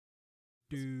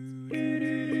Beauty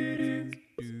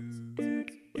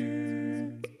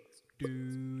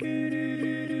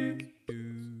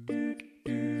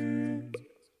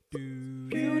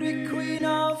queen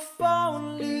of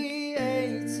only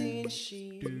 18,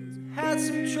 she had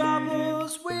some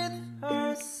troubles with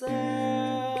herself.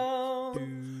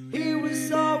 He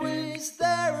was always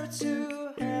there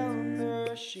to help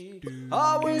her. She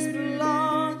always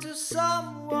belonged to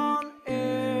someone else.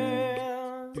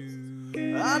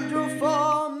 I drove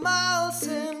for miles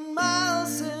and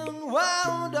miles and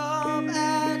wound up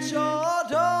at your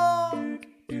door.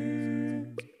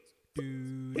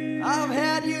 I've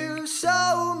had you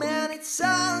so many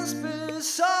times, but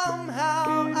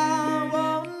somehow I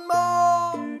want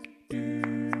more.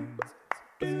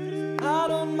 I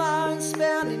don't mind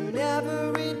spending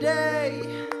every day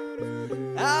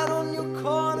out on your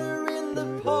corner in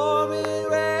the pouring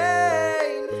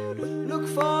rain. Look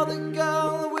for the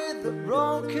girl with the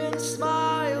broken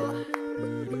smile.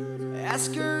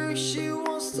 Ask her if she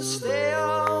wants to stay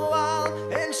a while,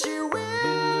 and she will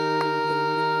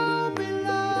be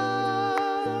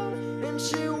loved, and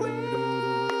she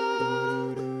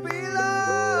will be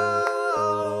loved.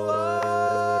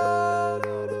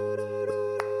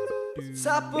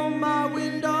 Tap on my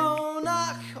window,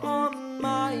 knock on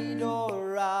my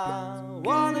door. I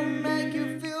wanna make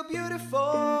you feel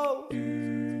beautiful.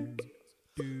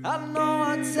 I know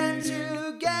I tend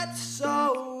to get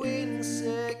so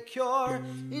insecure.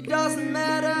 It doesn't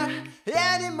matter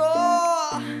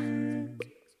anymore.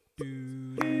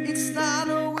 It's not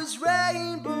always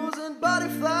rainbows and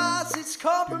butterflies. It's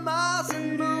compromise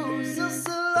and moves so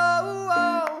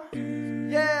slow.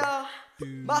 Yeah,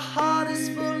 my heart is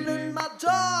full and my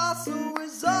door's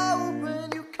always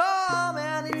open. You come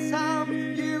anytime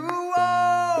you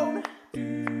want.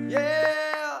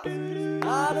 Yeah,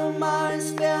 I don't mind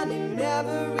spending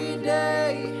every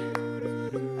day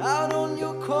out on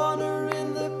your corner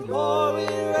in the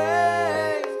pouring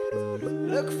rain.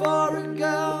 Look for a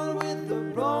girl with a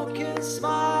broken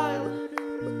smile.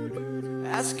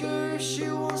 Ask her if she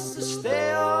wants to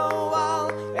stay a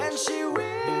while, and she will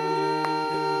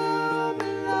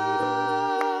be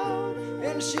loved,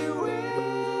 and she will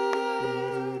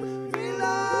be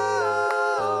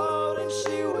loved, and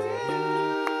she will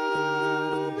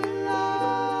be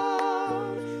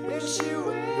loved, and she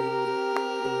will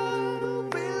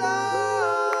be loved.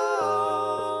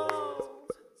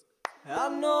 I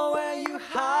know where you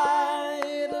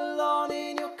hide alone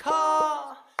in your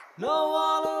car. Know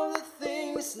all of the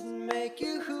things that make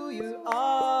you who you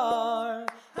are.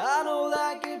 I know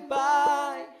that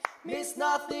goodbye means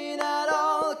nothing at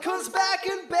all. Comes back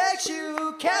and begs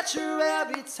you, catch her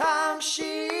every time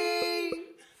she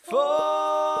falls.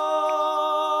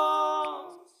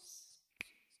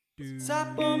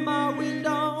 Tap on my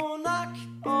window, knock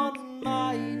on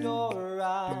my door.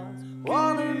 I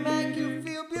wanna make you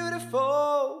feel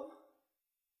beautiful.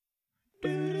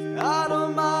 I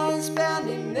don't mind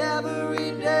spending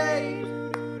every day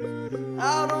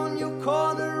out on your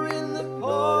corner in the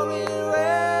pouring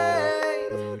rain.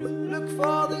 Look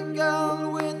for the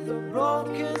girl with the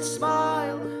broken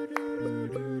smile.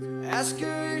 Ask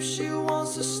her if she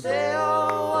wants to stay a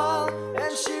while,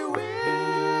 and she will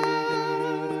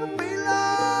be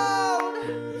loved,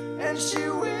 and she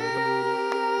will